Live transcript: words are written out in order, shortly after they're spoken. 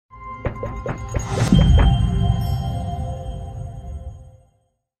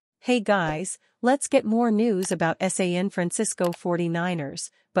Hey guys, let's get more news about San Francisco 49ers,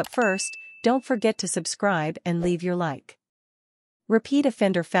 but first, don't forget to subscribe and leave your like. Repeat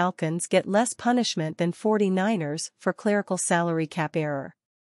offender Falcons get less punishment than 49ers for clerical salary cap error.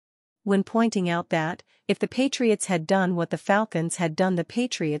 When pointing out that, if the Patriots had done what the Falcons had done, the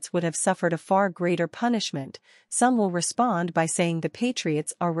Patriots would have suffered a far greater punishment, some will respond by saying the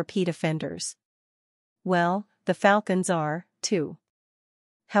Patriots are repeat offenders. Well, the Falcons are, too.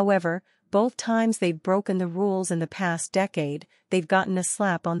 However, both times they've broken the rules in the past decade, they've gotten a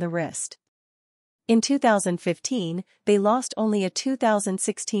slap on the wrist. In 2015, they lost only a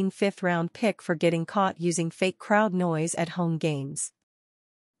 2016 fifth-round pick for getting caught using fake crowd noise at home games.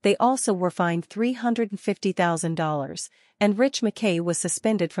 They also were fined $350,000, and Rich McKay was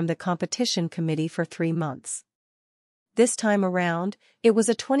suspended from the competition committee for 3 months. This time around, it was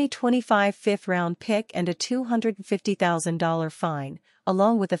a 2025 fifth-round pick and a $250,000 fine,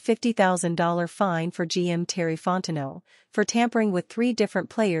 along with a $50,000 fine for GM Terry Fontenot, for tampering with 3 different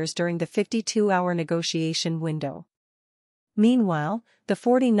players during the 52-hour negotiation window. Meanwhile, the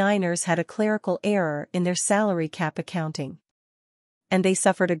 49ers had a clerical error in their salary cap accounting. And they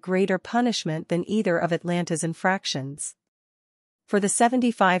suffered a greater punishment than either of Atlanta's infractions. For the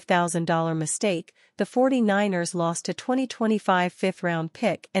 $75,000 mistake, the 49ers lost a 2025 fifth-round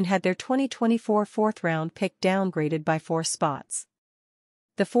pick and had their 2024 fourth-round pick downgraded by 4 spots.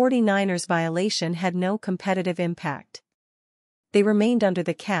 The 49ers' violation had no competitive impact. They remained under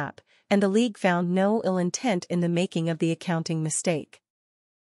the cap, and the league found no ill intent in the making of the accounting mistake.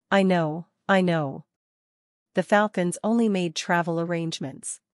 I know. The Falcons only made travel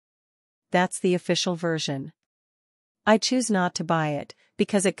arrangements. That's the official version. I choose not to buy it,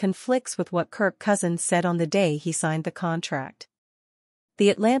 because it conflicts with what Kirk Cousins said on the day he signed the contract. The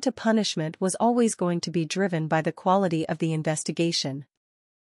Atlanta punishment was always going to be driven by the quality of the investigation.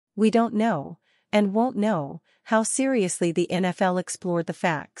 We don't know, and won't know, how seriously the NFL explored the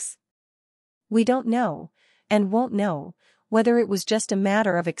facts. We don't know, and won't know, whether it was just a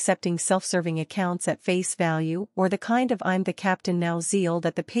matter of accepting self-serving accounts at face value or the kind of I'm the captain now zeal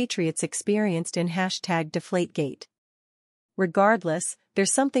that the Patriots experienced in #Deflategate. Regardless,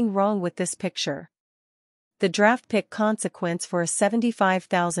 there's something wrong with this picture. The draft pick consequence for a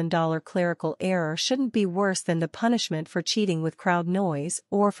 $75,000 clerical error shouldn't be worse than the punishment for cheating with crowd noise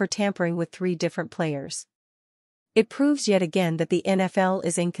or for tampering with 3 different players. It proves yet again that the NFL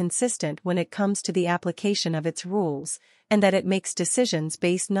is inconsistent when it comes to the application of its rules, and that it makes decisions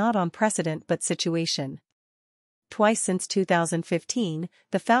based not on precedent but situation. Twice since 2015,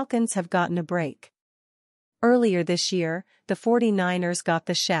 the Falcons have gotten a break. Earlier this year, the 49ers got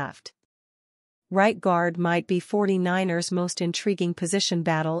the shaft. Right guard might be 49ers' most intriguing position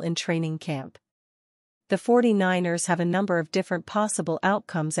battle in training camp. The 49ers have a number of different possible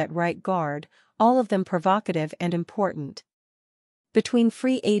outcomes at right guard, all of them provocative and important. Between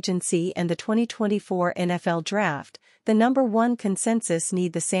free agency and the 2024 NFL Draft, the number one consensus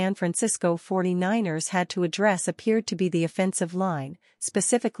need the San Francisco 49ers had to address appeared to be the offensive line,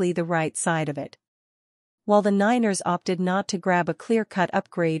 specifically the right side of it. While the Niners opted not to grab a clear-cut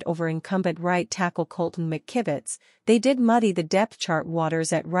upgrade over incumbent right tackle Colton McKivitz, they did muddy the depth chart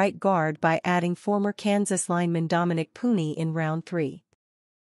waters at right guard by adding former Kansas lineman Dominic Pooney in round 3.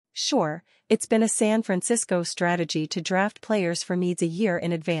 Sure, it's been a San Francisco strategy to draft players for needs a year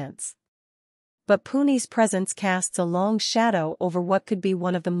in advance. But Pooney's presence casts a long shadow over what could be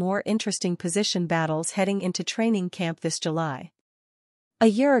one of the more interesting position battles heading into training camp this July. A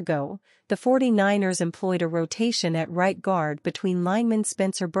year ago, the 49ers employed a rotation at right guard between linemen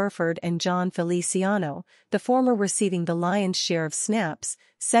Spencer Burford and John Feliciano, the former receiving the lion's share of snaps,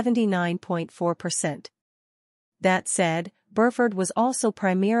 79.4%. That said, Burford was also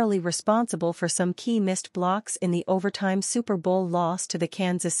primarily responsible for some key missed blocks in the overtime Super Bowl loss to the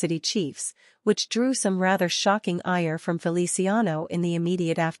Kansas City Chiefs, which drew some rather shocking ire from Feliciano in the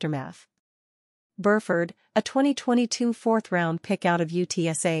immediate aftermath. Burford, a 2022 fourth-round pick out of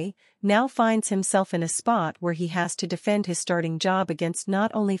UTSA, now finds himself in a spot where he has to defend his starting job against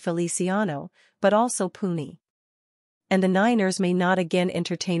not only Feliciano, but also Pooney. And the Niners may not again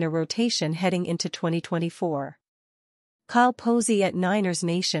entertain a rotation heading into 2024. Kyle Posey at Niners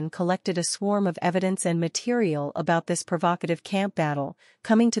Nation collected a swarm of evidence and material about this provocative camp battle,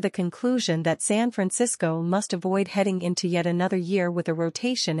 coming to the conclusion that San Francisco must avoid heading into yet another year with a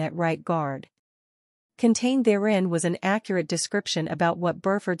rotation at right guard. Contained therein was an accurate description about what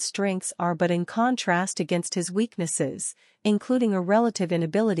Burford's strengths are but in contrast against his weaknesses, including a relative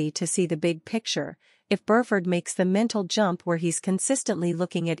inability to see the big picture. If Burford makes the mental jump where he's consistently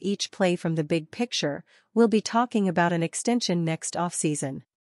looking at each play from the big picture, we'll be talking about an extension next offseason.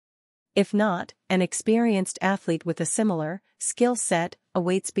 If not, an experienced athlete with a similar skill set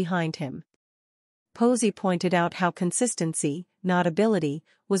awaits behind him. Posey pointed out how consistency, not ability,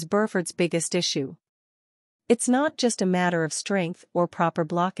 was Burford's biggest issue. It's not just a matter of strength or proper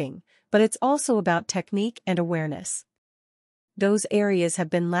blocking, but it's also about technique and awareness. Those areas have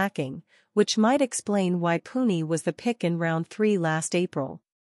been lacking, which might explain why Pooney was the pick in round 3 last April.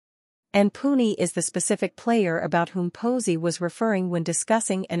 And Pooney is the specific player about whom Posey was referring when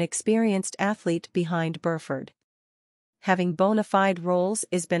discussing an experienced athlete behind Burford. Having bona fide roles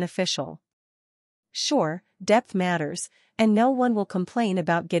is beneficial. Sure, depth matters, and no one will complain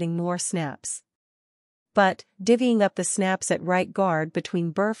about getting more snaps. But, divvying up the snaps at right guard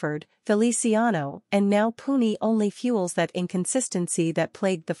between Burford, Feliciano, and now Pooney only fuels that inconsistency that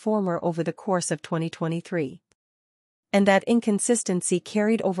plagued the former over the course of 2023. And that inconsistency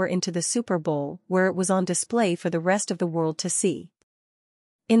carried over into the Super Bowl, where it was on display for the rest of the world to see.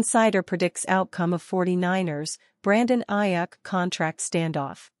 Insider predicts outcome of 49ers, Brandon Aiyuk contract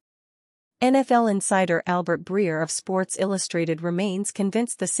standoff. NFL insider Albert Breer of Sports Illustrated remains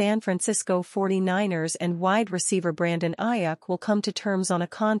convinced the San Francisco 49ers and wide receiver Brandon Aiyuk will come to terms on a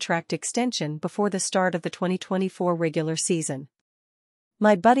contract extension before the start of the 2024 regular season.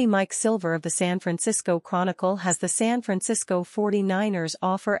 My buddy Mike Silver of the San Francisco Chronicle has the San Francisco 49ers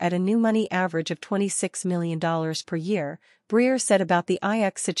offer at a new money average of $26 million per year, Breer said about the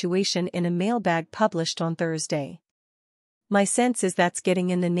Aiyuk situation in a mailbag published on Thursday. My sense is that's getting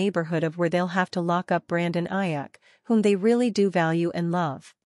in the neighborhood of where they'll have to lock up Brandon Aiyuk, whom they really do value and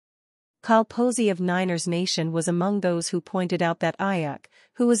love. Kyle Posey of Niners Nation was among those who pointed out that Aiyuk,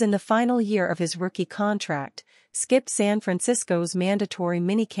 who was in the final year of his rookie contract, skipped San Francisco's mandatory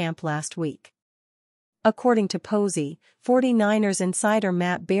minicamp last week. According to Posey, 49ers insider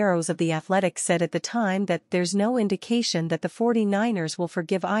Matt Barrows of The Athletic said at the time that there's no indication that the 49ers will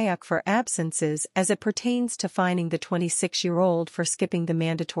forgive Aiyuk for absences as it pertains to fining the 26-year-old for skipping the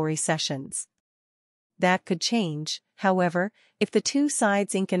mandatory sessions. That could change, however, if the two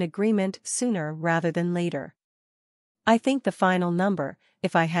sides ink an agreement sooner rather than later. I think the final number,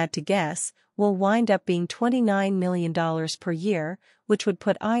 if I had to guess, will wind up being $29 million per year, which would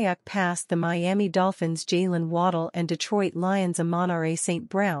put Aiyuk past the Miami Dolphins' Jalen Waddle and Detroit Lions' Amon-Ra St.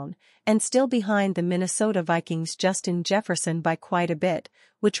 Brown, and still behind the Minnesota Vikings' Justin Jefferson by quite a bit,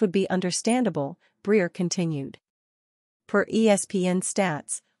 which would be understandable, Breer continued. Per ESPN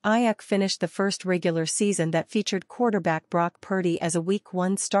stats, Aiyuk finished the first regular season that featured quarterback Brock Purdy as a Week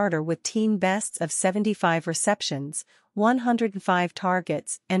 1 starter with team bests of 75 receptions, 105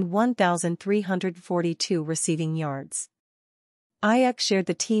 targets, and 1,342 receiving yards. Aiyuk shared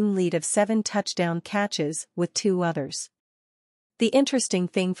the team lead of 7 touchdown catches with 2 others. The interesting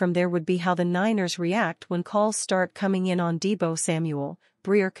thing from there would be how the Niners react when calls start coming in on Deebo Samuel,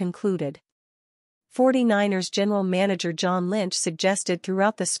 Breer concluded. 49ers general manager John Lynch suggested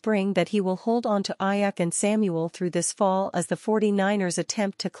throughout the spring that he will hold on to Aiyuk and Samuel through this fall as the 49ers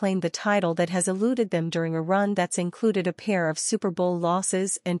attempt to claim the title that has eluded them during a run that's included a pair of Super Bowl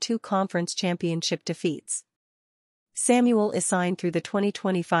losses and 2 conference championship defeats. Samuel is signed through the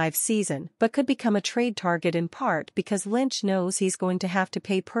 2025 season but could become a trade target in part because Lynch knows he's going to have to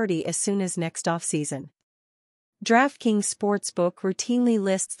pay Purdy as soon as next offseason. DraftKings Sportsbook routinely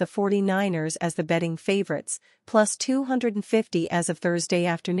lists the 49ers as the betting favorites, plus 250 as of Thursday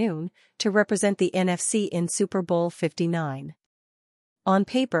afternoon, to represent the NFC in Super Bowl 59. On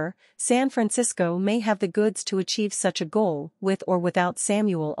paper, San Francisco may have the goods to achieve such a goal with or without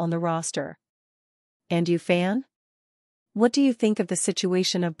Samuel on the roster. And you fan? What do you think of the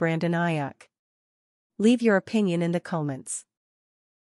situation of Brandon Aiyuk? Leave your opinion in the comments.